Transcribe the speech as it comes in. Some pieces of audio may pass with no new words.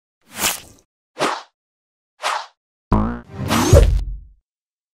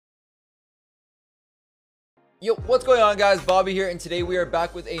Yo, what's going on, guys? Bobby here, and today we are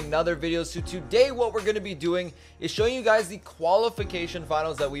back with another video. So today what we're going to be doing is showing you guys the qualification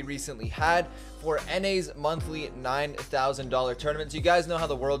finals that we recently had for NA's monthly $9,000 tournament. So you guys know how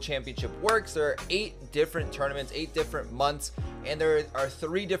the World Championship works. There are 8 different tournaments, 8 different months, and there are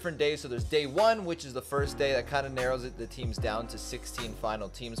 3 different days. So there's day 1, which is the first day that kind of narrows the teams down to 16 final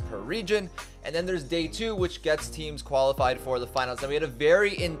teams per region, and then there's day 2, which gets teams qualified for the finals. Now we had a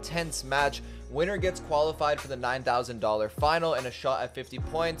very intense match. Winner gets qualified for the $9,000 final and a shot at 50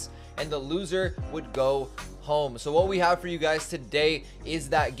 points, and the loser would go home. So what we have for you guys today is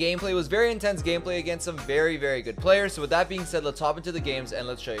that gameplay. It was very intense gameplay against some very good players. So with that being said, let's hop into the games and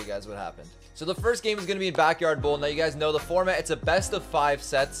let's show you guys what happened. So the first game is going to be in Backyard Bowl. Now you guys know the format. It's a best of 5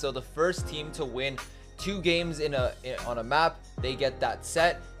 sets, so the first team to win 2 games on a map, they get that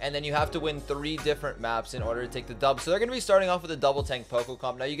set, and then you have to win 3 different maps in order to take the dub. So they're going to be starting off with a double tank Poco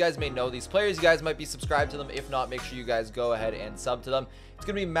comp. Now you guys may know these players, you guys might be subscribed to them. If not, make sure you guys go ahead and sub to them. It's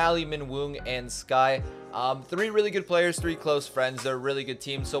going to be Mally, Minwoong, and Sky. 3 really good players, 3 close friends. They're a really good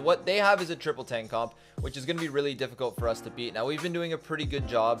team. So what they have is a triple tank comp, which is going to be really difficult for us to beat. Now we've been doing a pretty good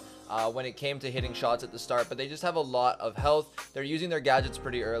job when it came to hitting shots at the start, but they just have a lot of health. They're using their gadgets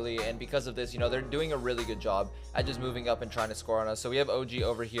pretty early, and because of this, you know, they're doing a really good job at just moving up and trying to score on us. So we have OG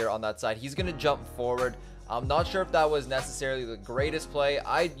over here on that side. He's going to jump forward. I'm not sure if that was necessarily the greatest play.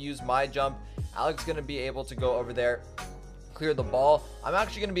 I used my jump. Alex going to be able to go over there, clear the ball. I'm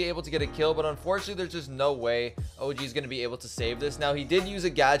actually going to be able to get a kill, but unfortunately there's just no way OG is going to be able to save this. Now he did use a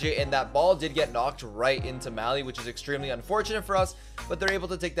gadget, and that ball did get knocked right into Mally, which is extremely unfortunate for us, but they're able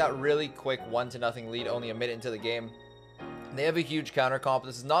to take that really quick 1-0 lead only a minute into the game. They have a huge counter comp.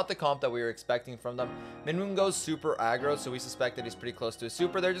 This is not the comp that we were expecting from them. Minwoong goes super aggro, so we suspect that he's pretty close to a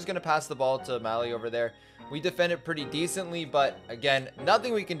super. They're just going to pass the ball to Mally over there. We defend it pretty decently, but again,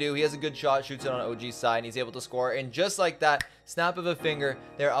 nothing we can do. He has a good shot, shoots it on OG's side, and he's able to score. And just like that, snap of a finger,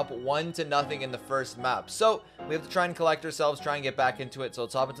 they're up 1-0 in the first map. So we have to try and collect ourselves, try and get back into it. So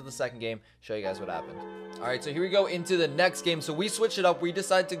let's hop into the second game, show you guys what happened. All right, so here we go into the next game. So we switched it up. We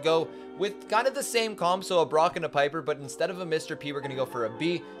decided to go with kind of the same comp, so a Brock and a Piper, but instead of a Mr. P, we're going to go for a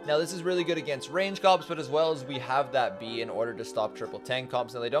B. Now this is really good against range comps, but as well as we have that B in order to stop triple tank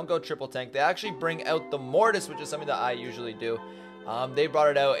comps. Now they don't go triple tank. They actually bring out the Mortis, which is something that I usually do. They brought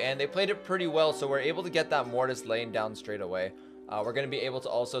it out and they played it pretty well, so we're able to get that Mortis laying down straight away. We're going to be able to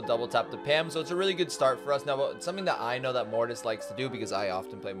also double tap the Pam, so it's a really good start for us. Now, something that I know that Mortis likes to do, because I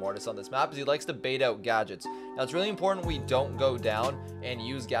often play Mortis on this map, is he likes to bait out gadgets. Now, it's really important we don't go down and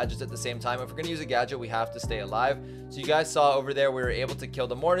use gadgets at the same time. If we're going to use a gadget, we have to stay alive. So you guys saw over there, we were able to kill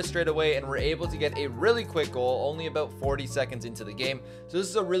the Mortis straight away, and we're able to get a really quick goal, only about 40 seconds into the game. So this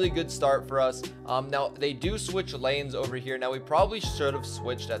is a really good start for us. Now, they do switch lanes over here. Now, we probably should have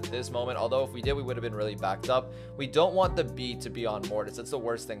switched at this moment, although if we did, we would have been really backed up. We don't want the B to be on Mortis. That's the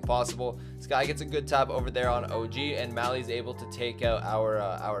worst thing possible. Sky gets a good tap over there on OG, and Mally's able to take out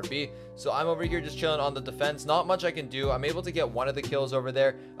our B. So I'm over here just chilling on the defense. Not much I can do. I'm able to get one of the kills over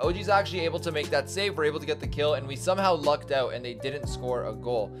there. OG's actually able to make that save. We're able to get the kill, and we somehow lucked out, and they didn't score a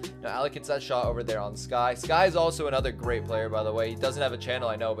goal. Now Alec gets that shot over there on Sky. Sky is also another great player, by the way. He doesn't have a channel,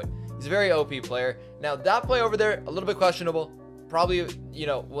 I know, but he's a very OP player. Now that play over there, a little bit questionable. Probably, you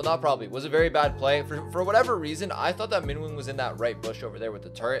know, well, not probably, was a very bad play. For whatever reason, I thought that Minwoong was in that right bush over there with the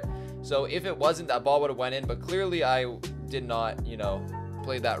turret. So if it wasn't, that ball would have went in, but clearly I did not, you know,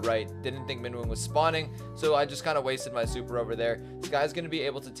 play that right. Didn't think Minwoong was spawning, so I just kind of wasted my super over there. This guy's going to be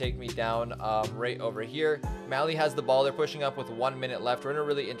able to take me down right over here. Mally has the ball. They're pushing up with 1 minute left. We're in a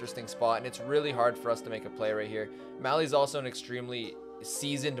really interesting spot, and it's really hard for us to make a play right here. Mally's also an extremely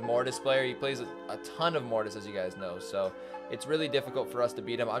seasoned Mortis player. He plays a ton of Mortis, as you guys know, so it's really difficult for us to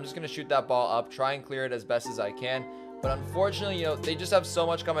beat him. I'm just going to shoot that ball up, try and clear it as best as I can. But unfortunately, you know, they just have so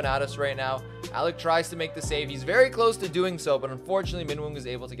much coming at us right now. Alec tries to make the save. He's very close to doing so, but unfortunately, Minwoong is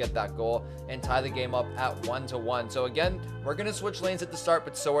able to get that goal and tie the game up at 1-1. So again, we're going to switch lanes at the start,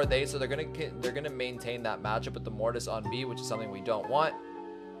 but so are they. So they're going to maintain that matchup with the Mortis on B, which is something we don't want.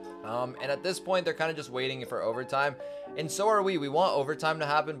 And at this point, they're kind of just waiting for overtime, and so are we. We want overtime to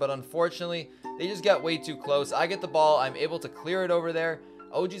happen, but unfortunately, they just get way too close. I get the ball. I'm able to clear it over there.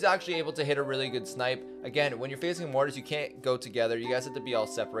 OG's actually able to hit a really good snipe. Again, when you're facing Mortis, you can't go together. You guys have to be all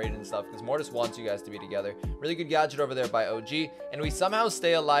separated and stuff, because Mortis wants you guys to be together. Really good gadget over there by OG, and we somehow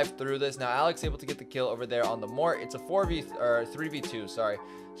stay alive through this. Now Alex able to get the kill over there on the Mort. It's a 3v2, sorry.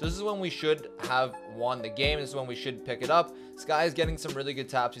 So this is when we should have won the game. This is when we should pick it up. Sky is getting some really good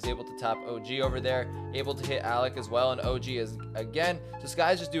taps. He's able to tap OG over there, able to hit Alec as well, and OG is again. So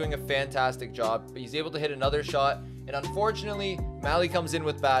Sky is just doing a fantastic job. He's able to hit another shot, and unfortunately, Mally comes in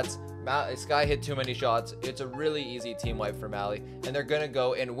with bats. Sky hit too many shots. It's a really easy team wipe for Mally, and they're gonna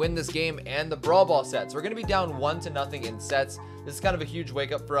go and win this game and the Brawl Ball sets. We're gonna be down 1-0 in sets. This is kind of a huge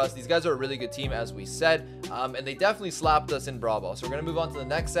wake up for us. These guys are a really good team, as we said, and they definitely slapped us in Brawl Ball. So we're gonna move on to the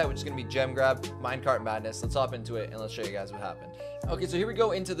next set, which is gonna be Gem Grab, Minecart Madness. Let's hop into it and let's show you guys what happened. Okay, so here we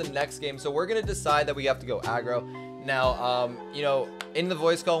go into the next game. So we're gonna decide that we have to go aggro. Now, you know, in the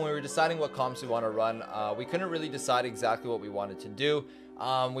voice call when we were deciding what comps we want to run, we couldn't really decide exactly what we wanted to do.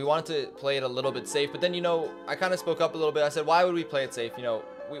 We wanted to play it a little bit safe, but then, you know, I kind of spoke up a little bit. I said, why would we play it safe? You know,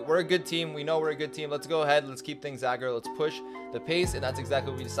 we're a good team. We know we're a good team. Let's go ahead. Let's keep things aggro. Let's push the pace, and that's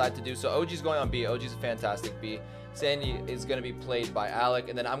exactly what we decided to do. So OG's going on B. OG's a fantastic B. Sandy is going to be played by Alec,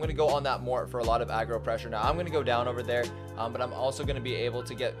 and then I'm going to go on that Mort for a lot of aggro pressure. Now, I'm going to go down over there, but I'm also going to be able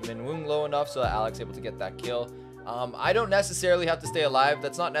to get Minwoong low enough so that Alec's able to get that kill. I don't necessarily have to stay alive.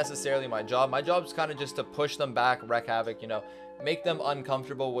 That's not necessarily my job. My job is kind of just to push them back, wreak havoc, you know, make them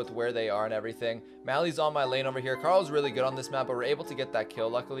uncomfortable with where they are and everything. Mally's on my lane over here. Carl's really good on this map, but we're able to get that kill,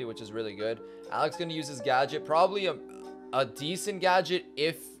 luckily, which is really good. Alec's going to use his gadget, probably a decent gadget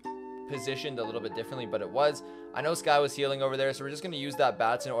if positioned a little bit differently, but it was. I know Sky was healing over there, so we're just going to use that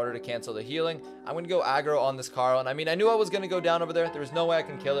bats in order to cancel the healing. I'm going to go aggro on this Carl, and I mean, I knew I was going to go down over there. There was no way I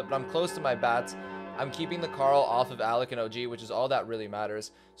can kill it, but I'm close to my bats. I'm keeping the Carl off of Alec and OG, which is all that really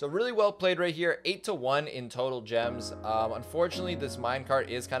matters. So really well played right here. 8-1 in total gems. Unfortunately, this minecart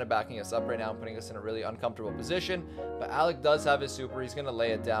is kind of backing us up right now and putting us in a really uncomfortable position. But Alec does have his super. He's going to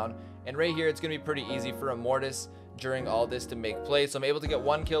lay it down. And right here, it's going to be pretty easy for Immortus during all this to make plays. So I'm able to get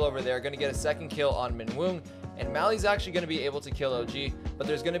one kill over there. Going to get a second kill on Minwoong. And Mally's actually going to be able to kill OG. But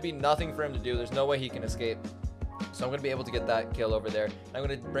there's going to be nothing for him to do. There's no way he can escape. So I'm going to be able to get that kill over there. I'm going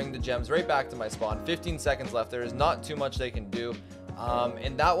to bring the gems right back to my spawn. 15 seconds left. There is not too much they can do.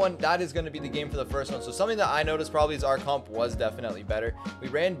 And that is going to be the game for the first one. So something that I noticed probably is our comp was definitely better. We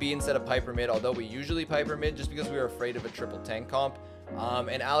ran B instead of Piper mid, although we usually Piper mid just because we were afraid of a triple tank comp.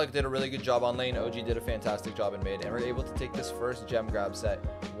 And Alec did a really good job on lane. OG did a fantastic job in mid, and we're able to take this first gem grab set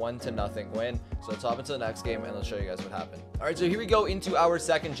 1-0 win. So let's hop into the next game and let's show you guys what happened. All right, so here we go into our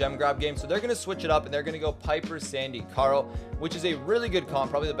second gem grab game. So they're going to switch it up and they're going to go Piper, Sandy, Carl, which is a really good comp,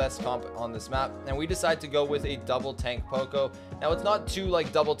 probably the best comp on this map. And we decide to go with a double tank Poco. Now it's not too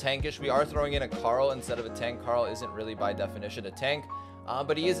like double tankish. We are throwing in a Carl instead of a tank. Carl isn't really by definition a tank.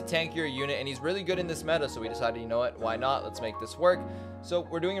 But he is a tankier unit and he's really good in this meta, so we decided, you know what, why not, let's make this work. So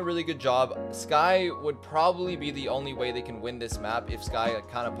we're doing a really good job. Sky would probably be the only way they can win this map if Sky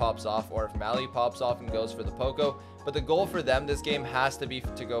kind of pops off, or if Mally pops off and goes for the Poco. But the goal for them this game has to be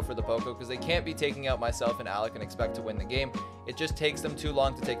to go for the Poco, because they can't be taking out myself and Alec and expect to win the game. It just takes them too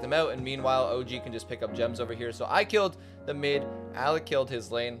long to take them out, and meanwhile OG can just pick up gems over here. So I killed the mid, Alec killed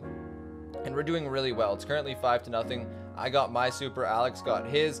his lane, and we're doing really well. It's currently 5-0. I got my super, Alex got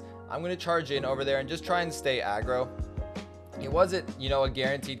his. I'm going to charge in over there and just try and stay aggro. It wasn't, you know, a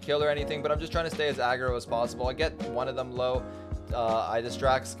guaranteed kill or anything, but I'm just trying to stay as aggro as possible. I get one of them low. I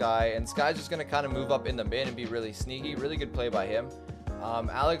distract Sky, and Sky's just going to kind of move up in the mid and be really sneaky. Really good play by him.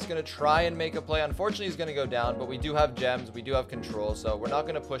 Alex going to try and make a play. Unfortunately, he's going to go down, but we do have gems. We do have control, so we're not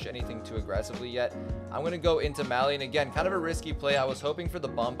going to push anything too aggressively yet. I'm going to go into Mally, and again, kind of a risky play. I was hoping for the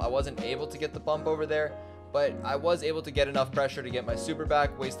bump. I wasn't able to get the bump over there, but I was able to get enough pressure to get my super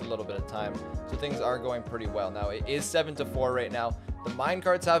back, waste a little bit of time. So things are going pretty well. Now, it is 7-4 right now. The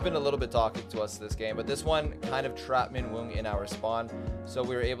minecarts have been a little bit toxic to us this game, but this one kind of trapped Minwoong in our spawn, so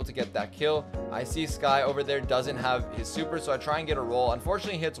we were able to get that kill. I see Sky over there doesn't have his super, so I try and get a roll.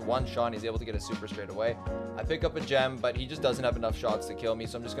 Unfortunately, he hits one shot and he's able to get a super straight away. I pick up a gem, but he just doesn't have enough shots to kill me,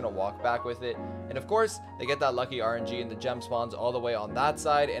 so I'm just going to walk back with it. And of course, they get that lucky RNG and the gem spawns all the way on that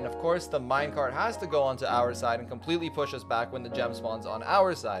side. And of course, the minecart has to go onto our side and completely push us back when the gem spawns on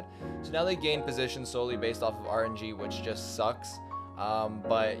our side. So now they gain position solely based off of RNG, which just sucks.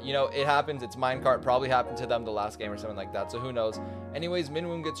 But you know, it happens. It's minecart, probably happened to them the last game or something like that, so who knows. Anyways,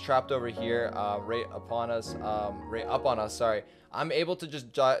 Minwoong gets trapped over here, right up on us, sorry. I'm able to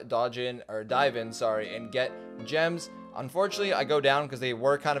just dive in, sorry, and get gems. Unfortunately, I go down because they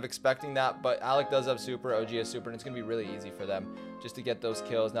were kind of expecting that, but Alec does have super, OG has super, and it's going to be really easy for them just to get those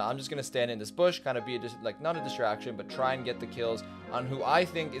kills. Now, I'm just going to stand in this bush, kind of be not a distraction, but try and get the kills on who I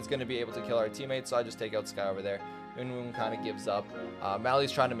think is going to be able to kill our teammates, so I just take out Sky over there. Minwoong kind of gives up.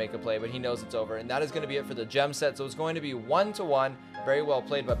 Mally's trying to make a play, but he knows it's over, and that is going to be it for the gem set. So it's going to be 1-1. Very well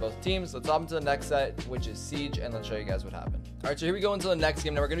played by both teams. Let's hop into the next set, which is Siege, and let's show you guys what happened. All right, so here we go into the next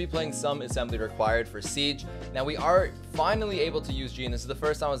game. Now we're going to be playing some assembly required for Siege. Now we are finally able to use Gene. This is the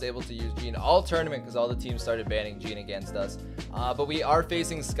first time I was able to use Gene all tournament because all the teams started banning Gene against us. But we are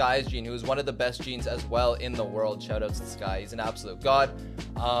facing Sky's Gene, who is one of the best Genes as well in the world. Shout out to Sky. He's an absolute god.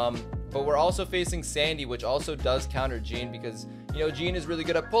 But we're also facing Sandy, which also does counter Gene because, you know, Gene is really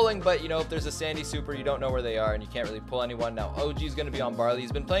good at pulling, but, you know, if there's a Sandy super, you don't know where they are and you can't really pull anyone. Now, OG is going to be on Barley.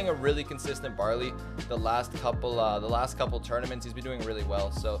 He's been playing a really consistent Barley the last couple tournaments. He's been doing really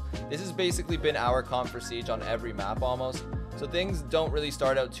well. So this has basically been our comp for Siege on every map almost. So things don't really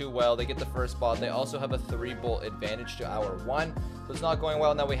start out too well. They get the first spot. They also have a 3-bolt advantage to our 1. So it's not going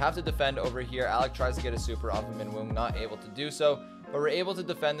well. Now we have to defend over here. Alec tries to get a super off of Minwoong, not able to do so. But we're able to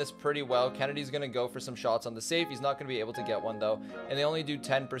defend this pretty well. Kennedy's going to go for some shots on the safe. He's not going to be able to get one, though. And they only do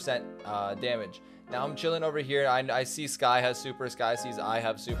 10% damage. Now I'm chilling over here. I see Sky has super. Sky sees I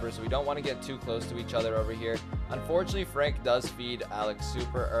have super. So we don't want to get too close to each other over here. Unfortunately, Frank does feed Alex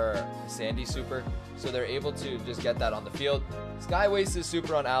super, or Sandy super. So they're able to just get that on the field. Sky wastes his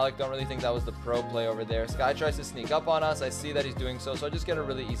super on Alec. Don't really think that was the pro play over there. Sky tries to sneak up on us. I see that he's doing so. So I just get a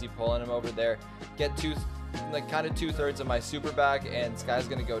really easy pull on him over there. Get kind of 2/3 of my super back, and Sky's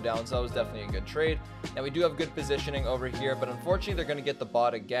going to go down. So that was definitely a good trade. Now we do have good positioning over here, but unfortunately they're going to get the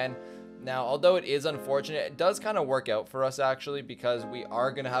bot again. Now, although it is unfortunate, it does kind of work out for us actually, because we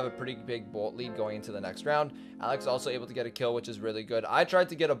are going to have a pretty big bolt lead going into the next round. Alex also able to get a kill, which is really good. I tried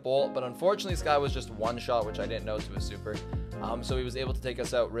to get a bolt, but unfortunately Sky was just one shot, which I didn't know to a super. So he was able to take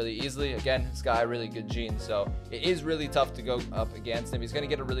us out really easily. Again, Sky, really good Gene, so it is really tough to go up against him. He's going to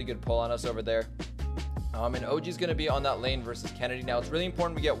get a really good pull on us over there. And OG's going to be on that lane versus Kennedy. Now, it's really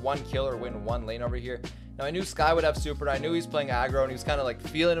important we get one kill or win one lane over here. Now, I knew Sky would have super. I knew he's playing aggro, and he was kind of like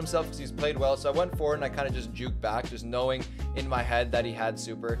feeling himself because he's played well. So I went forward, and I kind of just juked back, just knowing in my head that he had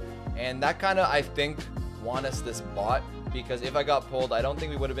super. And that kind of, I think, won us this bot, because if I got pulled, I don't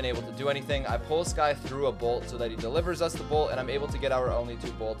think we would have been able to do anything. I pull Sky through a bolt so that he delivers us the bolt, and I'm able to get our only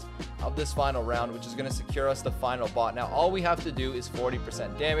 2 bolts of this final round, which is going to secure us the final bot. Now, all we have to do is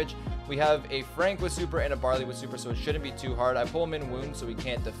 40% damage. We have a Frank with super and a Barley with super, so it shouldn't be too hard. I pull him in wound so we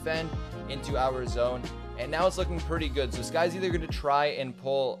can't defend into our zone, and now it's looking pretty good. So Sky's either going to try and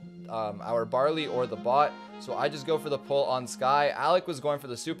pull our Barley or the bot, so I just go for the pull on Sky. Alec was going for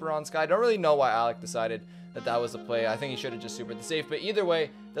the super on Sky. I don't really know why Alec decided that was the play. I think he should have just supered the safe, but either way,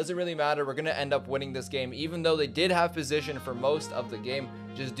 doesn't really matter. We're going to end up winning this game, even though they did have position for most of the game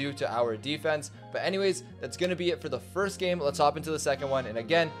just due to our defense. But anyways, that's going to be it for the first game. Let's hop into the second one, and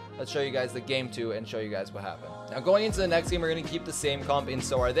again, let's show you guys the game 2 and show you guys what happened. Now, going into the next game, we're going to keep the same comp, and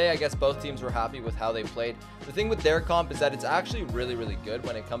so are they. I guess both teams were happy with how they played. The thing with their comp is that it's actually really, really good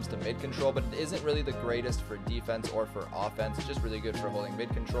when it comes to mid control, but it isn't really the greatest for defense or for offense. It's just really good for holding mid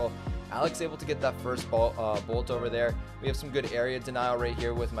control. Alex able to get that first bolt over there. We have some good area denial right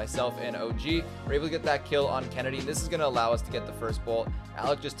here with myself and OG. We're able to get that kill on Kennedy, and this is going to allow us to get the first bolt.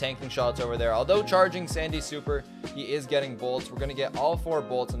 Alec just tanking shots over there. Although charging Sandy super, he is getting bolts. We're going to get all 4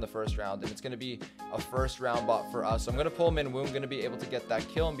 bolts in the first round, and it's going to be a first round bot for us. So I'm going to pull him in wound, going to be able to get that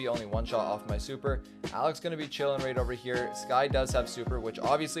kill and be only 1 shot off my super. Alex going to be chilling right over here. Sky does have super, which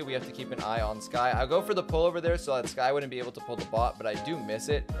obviously we have to keep an eye on Sky. I'll go for the pull over there so that Sky wouldn't be able to pull the bot, but I do miss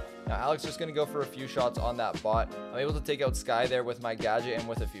it. Now, Alex just going to go for a few shots on that bot. I'm able to take out Sky there with my gadget and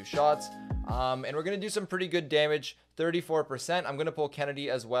with a few shots. And we're going to do some pretty good damage, 34%. I'm going to pull Kennedy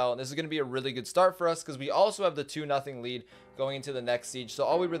as well. And this is going to be a really good start for us because we also have the 2-0 lead going into the next siege. So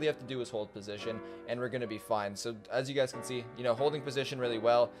all we really have to do is hold position, and we're going to be fine. So as you guys can see, you know, holding position really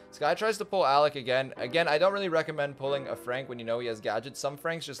well. Sky tries to pull Alec again. Again, I don't really recommend pulling a Frank when you know he has gadgets. Some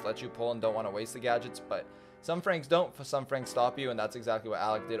Franks just let you pull and don't want to waste the gadgets, but some Franks don't. Some Franks stop you, and that's exactly what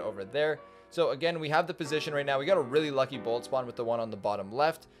Alec did over there. So again, we have the position right now. We got a really lucky bolt spawn with the one on the bottom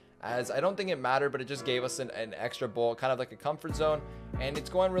left, as I don't think it mattered, but it just gave us an extra bolt, kind of like a comfort zone, and it's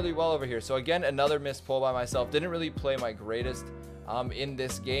going really well over here. So again, another missed pull by myself. Didn't really play my greatest in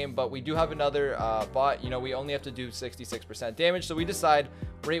this game, but we do have another bot. You know, we only have to do 66% damage, so we decide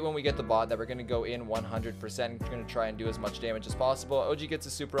right when we get the bot that we're going to go in 100%. We're going to try and do as much damage as possible. OG gets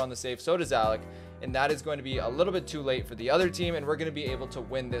a super on the safe, so does Alec, and that is going to be a little bit too late for the other team, and we're going to be able to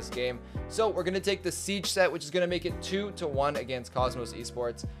win this game. So we're going to take the siege set, which is going to make it 2-1 against Cosmos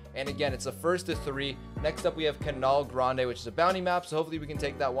Esports. And again, it's a 1-3. Next up, we have Canal Grande, which is a bounty map, so hopefully we can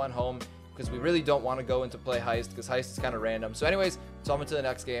take that one home, because we really don't want to go into play heist, because heist is kind of random. So anyways, let's hop into the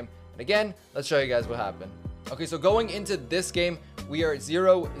next game, and again, let's show you guys what happened. Okay, so going into this game, we are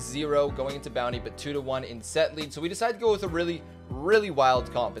 0-0 going into bounty, but 2-1 in set lead. So we decided to go with a really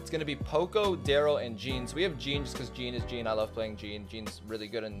wild comp. It's going to be Poco, Daryl, and Gene. So we have Gene just because Gene is Gene. I love playing Gene. Gene's really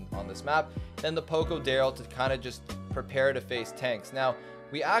good on this map. Then the Poco, Daryl to kind of just prepare to face tanks. Now,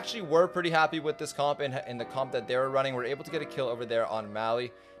 we actually were pretty happy with this comp in the comp that they were running. We're able to get a kill over there on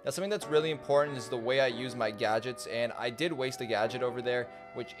Mally. Now, something that's really important is the way I use my gadgets, and I did waste a gadget over there,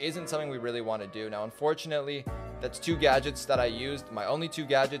 which isn't something we really want to do. Now, unfortunately, that's 2 gadgets that I used. My only 2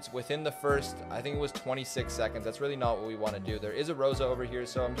 gadgets within the first, I think it was 26 seconds. That's really not what we want to do. There is a Rosa over here,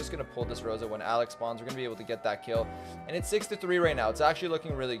 so I'm just going to pull this Rosa when Alex spawns. We're going to be able to get that kill, and it's 6-3 right now. It's actually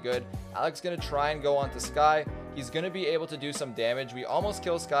looking really good. Alex is going to try and go onto Sky. He's going to be able to do some damage. We almost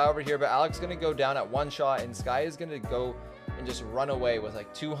kill Sky over here, but Alex is going to go down at 1 shot, and Sky is going to go and just run away with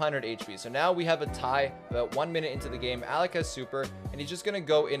like 200 HP. So now we have a tie about 1 minute into the game. Alec has super, and he's just going to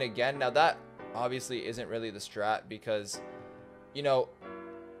go in again. Now that obviously isn't really the strat because, you know,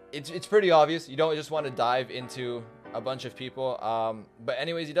 it's pretty obvious. You don't just want to dive into a bunch of people. But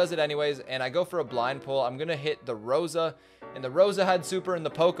anyways, he does it anyways, and I go for a blind pull. I'm going to hit the Rosa, and the Rosa had super and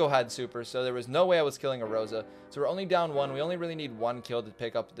the Poco had super, so there was no way I was killing a Rosa. So we're only down 1. We only really need 1 kill to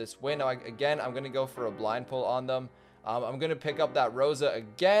pick up this win. Now, again, I'm going to go for a blind pull on them. I'm going to pick up that Rosa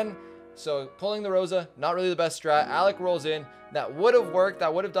again. So pulling the Rosa, not really the best strat. Alec rolls in. That would have worked.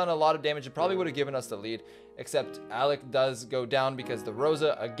 That would have done a lot of damage. It probably would have given us the lead. Except Alec does go down because the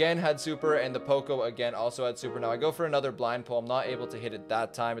Rosa again had super and the Poco again also had super. Now I go for another blind pull. I'm not able to hit it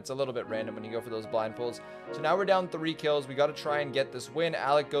that time. It's a little bit random when you go for those blind pulls. So now we're down 3 kills. We got to try and get this win.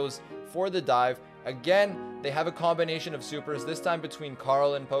 Alec goes for the dive. Again, they have a combination of supers, this time between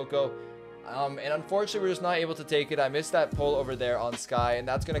Carl and Poco. And unfortunately, we're just not able to take it. I missed that pull over there on Sky, and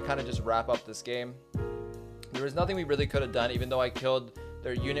that's going to kind of just wrap up this game. There was nothing we really could have done, even though I killed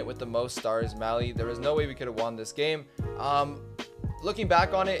their unit with the most stars, Mally. There was no way we could have won this game. Looking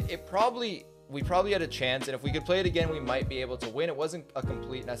back on it, we probably had a chance, and if we could play it again, we might be able to win. It wasn't a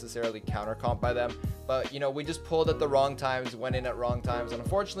complete necessarily counter comp by them, but you know, we just pulled at the wrong times, went in at wrong times, and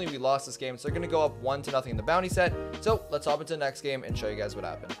unfortunately we lost this game. So they're going to go up 1-0 in the bounty set. So let's hop into the next game and show you guys what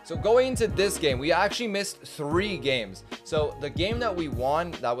happened. So going into this game, we actually missed 3 games. So the game that we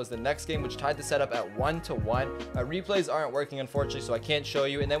won, that was the next game, which tied the setup at 1-1. Replays aren't working, unfortunately, so I can't show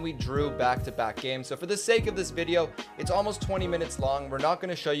you. And then we drew back-to-back games. So for the sake of this video, it's almost 20 minutes long. We're not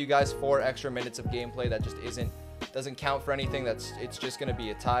going to show you guys 4 extra minutes of gameplay. That just doesn't count for anything. It's just going to be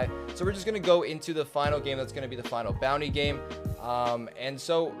a tie. So we're just going to go into the final game. That's going to be the final bounty game. And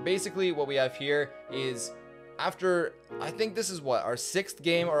so basically what we have here is, after, I think this is what, our 6th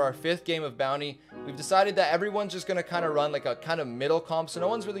game or our 5th game of bounty, we've decided that everyone's just going to kind of run like a kind of middle comp. So no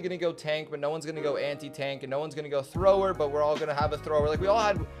one's really going to go tank, but no one's going to go anti-tank, and no one's going to go thrower, but we're all going to have a thrower. Like, we all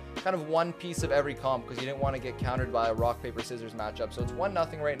had kind of one piece of every comp because you didn't want to get countered by a rock, paper, scissors matchup. So it's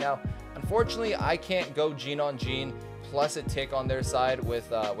 1-0 right now. Unfortunately, I can't go Gene on Gene plus a tick on their side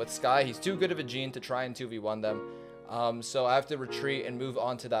with Sky. He's too good of a Gene to try and 2v1 them. So I have to retreat and move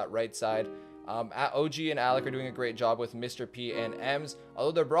on to that right side. OG and Alec are doing a great job with Mr. P and Ems.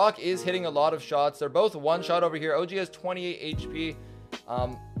 Although their Brock is hitting a lot of shots. They're both 1 shot over here. OG has 28 HP.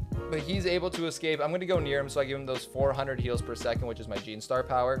 But he's able to escape. I'm going to go near him, so I give him those 400 heals per second, which is my Gene Star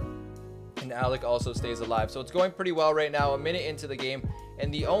power. And Alec also stays alive. So it's going pretty well right now, a minute into the game.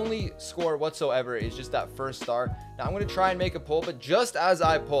 And the only score whatsoever is just that first star. Now I'm going to try and make a pull, but just as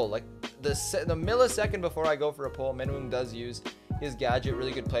I pull, like the millisecond before I go for a pull, Minwoong does use his gadget.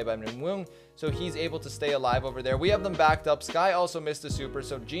 Really good play by Minwoong. So he's able to stay alive over there. We have them backed up. Sky also missed a super,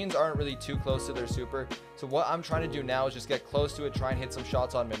 so Genes aren't really too close to their super. So what I'm trying to do now is just get close to it, try and hit some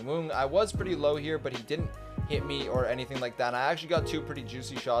shots on Minwoong. I was pretty low here, but he didn't hit me or anything like that. And I actually got 2 pretty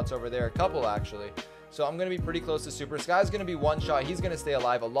juicy shots over there, a couple actually. So I'm going to be pretty close to super. Sky's going to be 1 shot. He's going to stay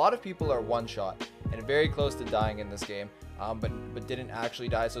alive. A lot of people are 1 shot and very close to dying in this game, but didn't actually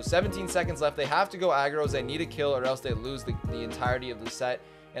die. So 17 seconds left. They have to go aggros. They need a kill, or else they lose the entirety of the set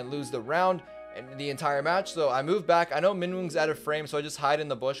and lose the round and the entire match. So I move back. I know Minwoong's out of frame, so I just hide in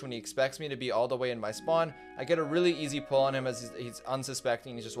the bush when he expects me to be all the way in my spawn. I get a really easy pull on him as he's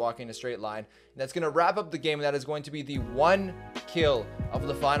unsuspecting. He's just walking in a straight line. And that's going to wrap up the game. And that is going to be the 1 kill of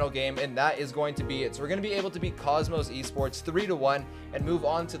the final game, and that is going to be it. So we're going to be able to beat Kosmos Esports 3-1 and move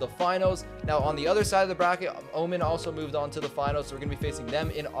on to the finals. Now on the other side of the bracket, Omen also moved on to the finals, so we're going to be facing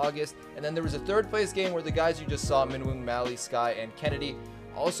them in August. And then there was a 3rd place game where the guys you just saw, Minwoong, Mally, Sky, and Kennedy,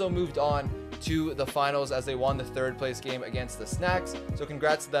 also moved on to the finals as they won the 3rd place game against the Snacks. So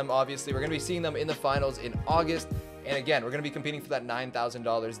congrats to them. Obviously, we're going to be seeing them in the finals in August. And again, we're going to be competing for that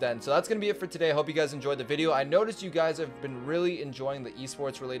 $9,000 then. So that's going to be it for today. I hope you guys enjoyed the video. I noticed you guys have been really enjoying the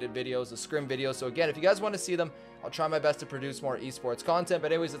esports related videos, the scrim videos. So again, if you guys want to see them, I'll try my best to produce more esports content.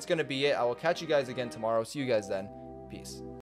 But anyways, that's going to be it. I will catch you guys again tomorrow. See you guys then. Peace.